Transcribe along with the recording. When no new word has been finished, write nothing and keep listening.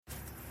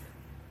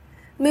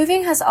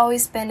Moving has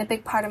always been a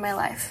big part of my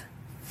life.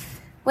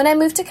 When I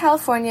moved to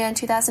California in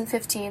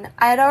 2015,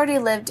 I had already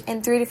lived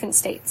in 3 different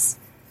states: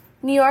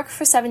 New York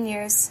for 7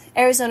 years,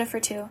 Arizona for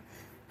 2,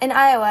 and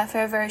Iowa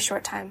for a very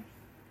short time.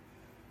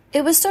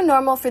 It was so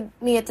normal for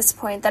me at this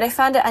point that I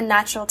found it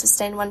unnatural to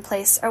stay in one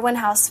place or one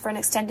house for an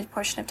extended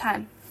portion of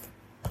time.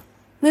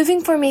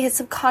 Moving for me had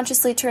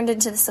subconsciously turned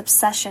into this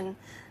obsession,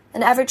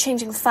 an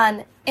ever-changing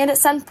fun, and at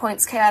some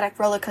points chaotic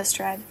roller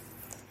coaster ride.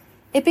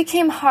 It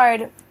became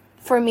hard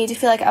for me to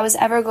feel like I was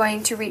ever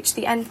going to reach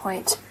the end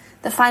point,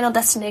 the final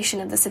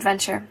destination of this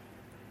adventure.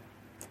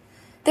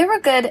 There were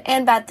good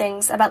and bad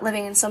things about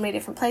living in so many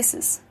different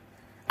places.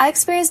 I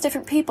experienced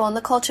different people and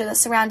the culture that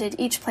surrounded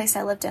each place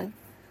I lived in.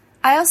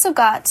 I also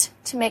got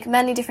to make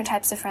many different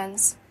types of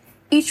friends,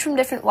 each from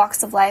different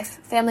walks of life,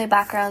 family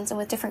backgrounds, and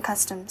with different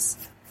customs.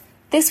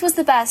 This was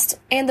the best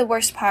and the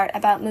worst part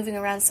about moving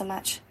around so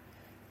much.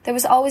 There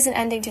was always an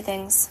ending to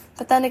things,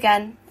 but then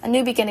again, a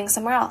new beginning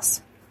somewhere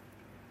else.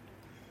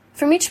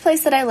 From each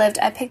place that I lived,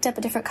 I picked up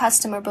a different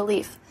custom or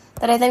belief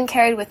that I then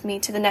carried with me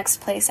to the next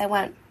place I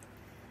went.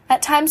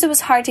 At times it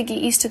was hard to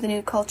get used to the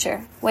new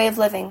culture, way of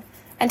living,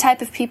 and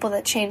type of people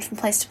that changed from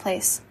place to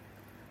place.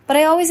 But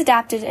I always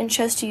adapted and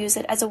chose to use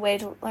it as a way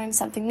to learn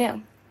something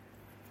new.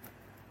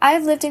 I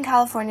have lived in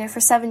California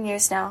for 7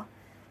 years now,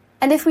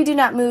 and if we do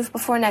not move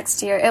before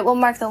next year, it will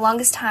mark the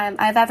longest time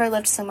I have ever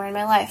lived somewhere in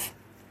my life.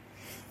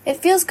 It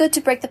feels good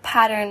to break the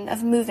pattern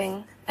of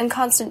moving and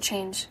constant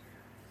change,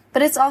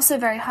 but it's also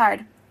very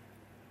hard.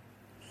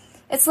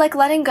 It's like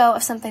letting go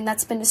of something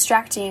that's been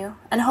distracting you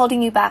and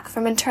holding you back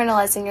from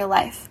internalizing your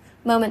life,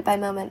 moment by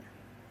moment.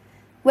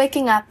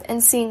 Waking up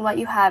and seeing what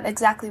you have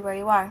exactly where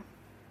you are.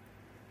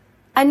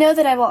 I know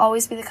that I will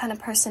always be the kind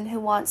of person who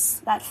wants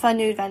that fun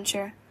new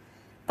adventure,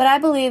 but I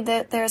believe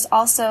that there is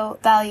also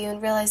value in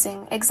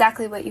realizing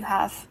exactly what you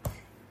have,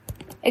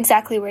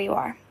 exactly where you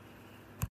are.